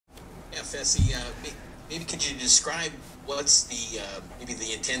Fesi, maybe could you describe what's the maybe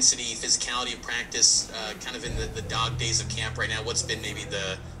the intensity, physicality of practice, kind of in the dog days of camp right now? What's been maybe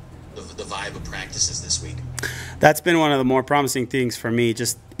the vibe of practices this week? That's been one of the more promising things for me,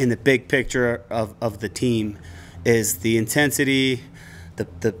 just in the big picture of the team, is the intensity,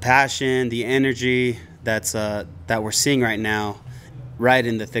 the passion, the energy that we're seeing right now, right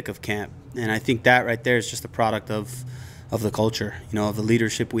in the thick of camp. And I think that right there is just a product of the culture, of the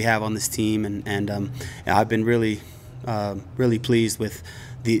leadership we have on this team. And I've been really pleased with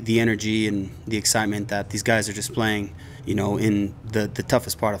the energy and the excitement that these guys are displaying, in the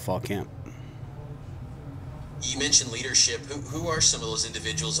toughest part of fall camp. You mentioned leadership. Who are some of those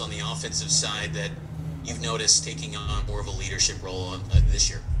individuals on the offensive side that you've noticed taking on more of a leadership role this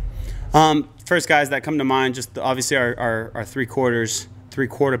year? First guys that come to mind, just obviously our three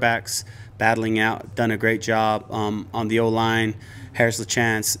quarterbacks battling out, done a great job. On the O-line, Harris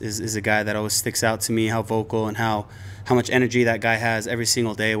LaChance is a guy that always sticks out to me, how vocal and how much energy that guy has every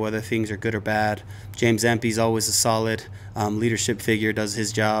single day, whether things are good or bad. James Empey's always a solid leadership figure, does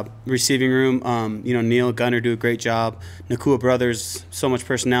his job. Receiving room, Neil, Gunner do a great job. Nakua brothers, so much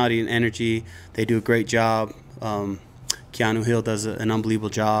personality and energy. They do a great job. Keanu Hill does an unbelievable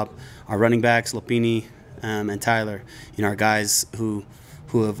job. Our running backs, Lopini and Tyler, are guys who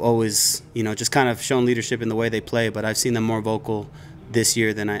have always, just kind of shown leadership in the way they play, but I've seen them more vocal this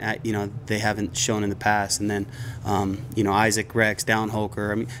year than they haven't shown in the past. And then, Isaac, Rex,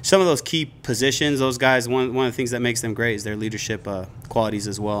 Downholker. I mean, some of those key positions, those guys, one of the things that makes them great is their leadership qualities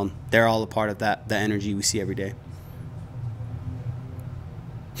as well. And they're all a part of the energy we see every day.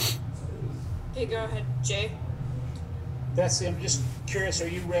 Okay, go ahead, Jay. Fesi, I'm just curious, are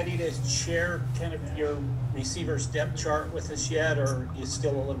you ready to share kind of your receivers depth chart with us yet, or are you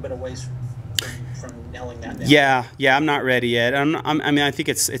still a little bit away from nailing that down? Yeah, I'm not ready yet. I think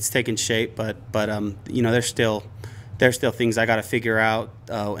it's taken shape, but there's still things I got to figure out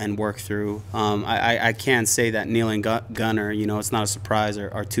and work through. I can say that Neil and Gunner, it's not a surprise,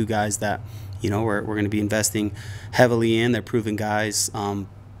 are two guys that we're going to be investing heavily in. They're proven guys.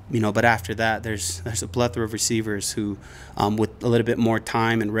 But after that, there's a plethora of receivers who, with a little bit more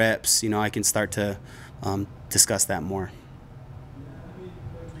time and reps, I can start to discuss that more.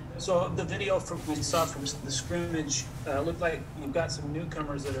 So the video we saw from the scrimmage looked like you've got some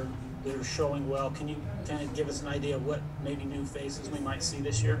newcomers that are showing well. Can you kind of give us an idea of what maybe new faces we might see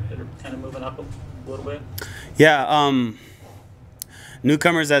this year that are kind of moving up a little bit? Yeah,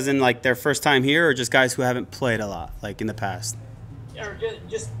 newcomers as in like their first time here, or just guys who haven't played a lot, like in the past? Or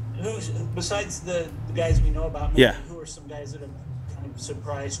just who's, besides the guys we know about, maybe who are some guys that have kind of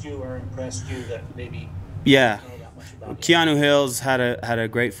surprised you or impressed you that maybe you don't know that much about? Keanu Hill's had a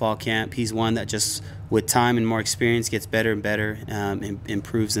great fall camp. He's one that just, with time and more experience, gets better and better,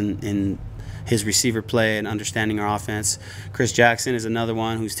 improves in his receiver play and understanding our offense. Chris Jackson is another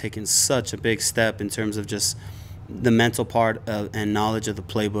one who's taken such a big step in terms of just the mental part and knowledge of the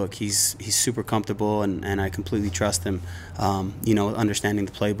playbook. He's super comfortable, and I completely trust him, understanding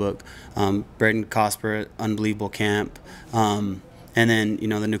the playbook. Braden Cosper, unbelievable camp. And then, the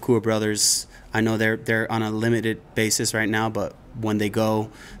Nakua brothers, I know they're on a limited basis right now, but when they go,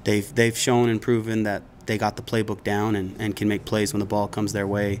 they've shown and proven that they got the playbook down and can make plays when the ball comes their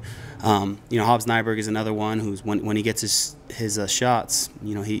way. Hobbs Nyberg is another one who's, when he gets his shots,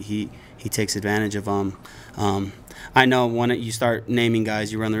 he takes advantage of them. I know when you start naming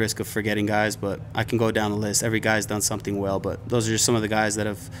guys, you run the risk of forgetting guys, but I can go down the list. Every guy's done something well, but those are just some of the guys that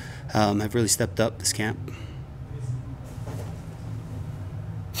have really stepped up this camp.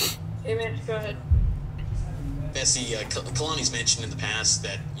 Hey, man, go ahead. Fesi, Kalani's mentioned in the past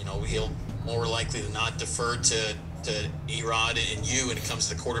that he'll more likely than not defer to A-Rod and you when it comes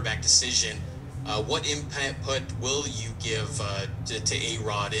to the quarterback decision. What input will you give to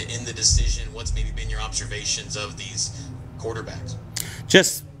A-Rod in the decision? What's maybe been your observations of these quarterbacks?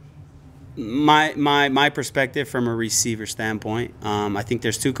 Just my perspective from a receiver standpoint. I think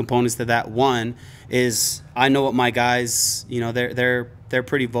there's two components to that. One is I know what my guys, they're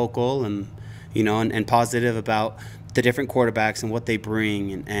pretty vocal and positive about the different quarterbacks and what they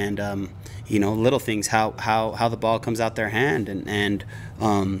bring and little things, how the ball comes out their hand and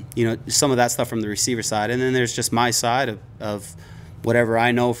some of that stuff from the receiver side. And then there's just my side of whatever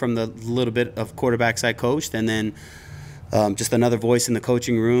I know from the little bit of quarterbacks I coached, and then just another voice in the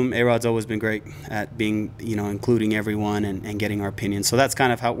coaching room. A-Rod's always been great at being, including everyone and getting our opinion. So that's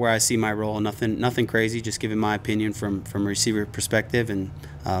kind of where I see my role. Nothing crazy, just giving my opinion from a receiver perspective and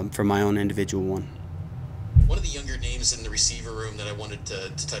from my own individual one. One of the younger names in the receiver room that I wanted to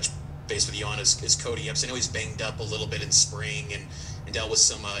touch base with you on is Cody Epps. I know he's banged up a little bit in spring and dealt with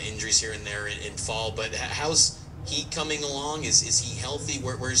some injuries here and there in fall. But how's he coming along? Is he healthy?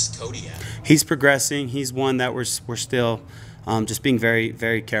 Where's Cody at? He's progressing. He's one that we're still just being very,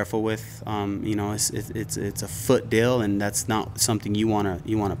 very careful with. You know, it's a foot deal, and that's not something you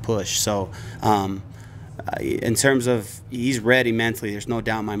wanna push. So. In terms of he's ready mentally, there's no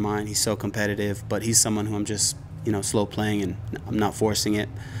doubt in my mind. He's so competitive, but he's someone who I'm just slow playing, and I'm not forcing it.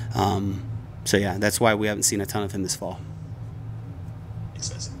 So yeah, that's why we haven't seen a ton of him this fall. Thanks,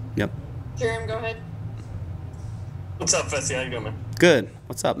 Fesi. Yep. Jerem, go ahead. What's up, Fesi? How you doing, man? Good.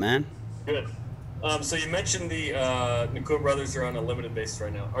 What's up, man? Good. So you mentioned the Nakua brothers are on a limited basis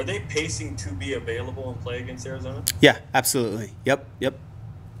right now. Are they pacing to be available and play against Arizona? Yeah, absolutely. Yep.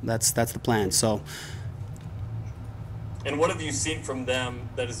 That's the plan. So. And what have you seen from them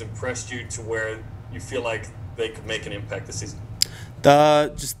that has impressed you to where you feel like they could make an impact this season?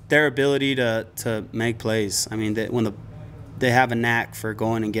 Just their ability to make plays. I mean, they have a knack for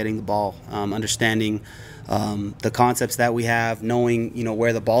going and getting the ball, understanding the concepts that we have, knowing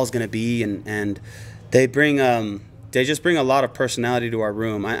where the ball is going to be, and they bring they just bring a lot of personality to our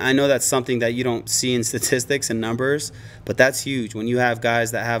room. I know that's something that you don't see in statistics and numbers, but that's huge. When you have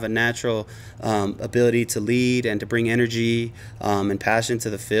guys that have a natural ability to lead and to bring energy and passion to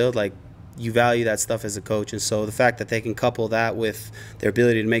the field, like, you value that stuff as a coach. And so the fact that they can couple that with their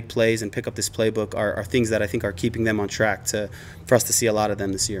ability to make plays and pick up this playbook are things that I think are keeping them on track for us to see a lot of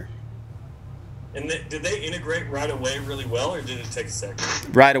them this year. And did they integrate right away really well, or did it take a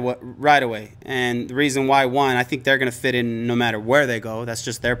second? Right away. And the reason why, one, I think they're going to fit in no matter where they go. That's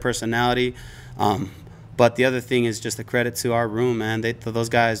just their personality. But the other thing is just a credit to our room, man. Those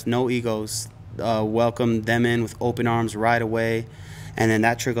guys, no egos, welcomed them in with open arms right away. And then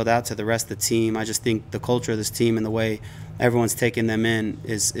that trickled out to the rest of the team. I just think the culture of this team and the way everyone's taking them in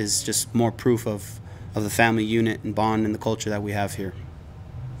is just more proof of the family unit and bond and the culture that we have here.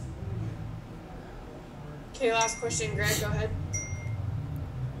 Okay, last question. Greg, go ahead.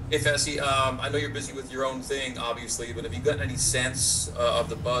 Hey, Fesi, I know you're busy with your own thing, obviously, but have you gotten any sense of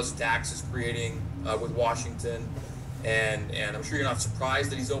the buzz Dax is creating with Washington? And I'm sure you're not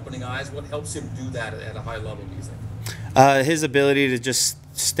surprised that he's opening eyes. What helps him do that at a high level, do you think? His ability to just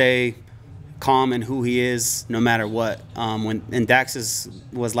stay calm in who he is no matter what. And Dax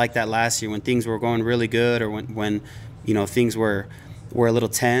was like that last year when things were going really good, or when things were a little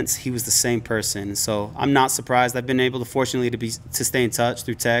tense. He was the same person. So I'm not surprised. I've been able to, fortunately, to stay in touch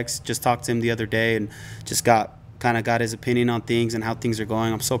through text. Just talked to him the other day and just got his opinion on things and how things are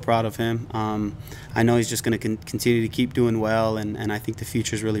going. I'm so proud of him. I know he's just going to continue to keep doing well, and I think the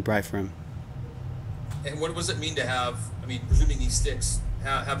future is really bright for him. And what does it mean to have, presuming he sticks,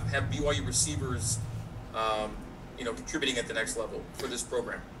 have BYU receivers, contributing at the next level for this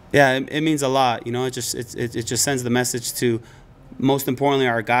program? Yeah, it means a lot. It just sends the message to, most importantly,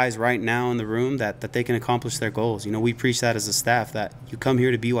 our guys right now in the room that they can accomplish their goals. We preach that as a staff, that you come here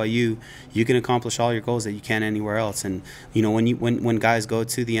to BYU, you can accomplish all your goals that you can anywhere else. And when guys go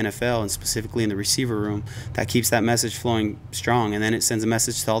to the NFL, and specifically in the receiver room, that keeps that message flowing strong, and then it sends a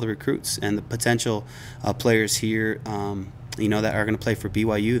message to all the recruits and the potential players here. That are going to play for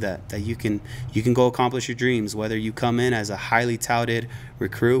BYU, that you can go accomplish your dreams, whether you come in as a highly touted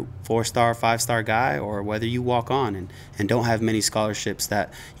recruit, 4-star, 5-star guy, or whether you walk on and don't have many scholarships,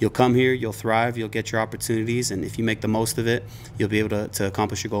 that you'll come here, you'll thrive, you'll get your opportunities, and if you make the most of it, you'll be able to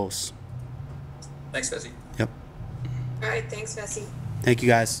accomplish your goals. Thanks, Fesi. Yep. All right, thanks, Fesi. Thank you,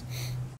 guys.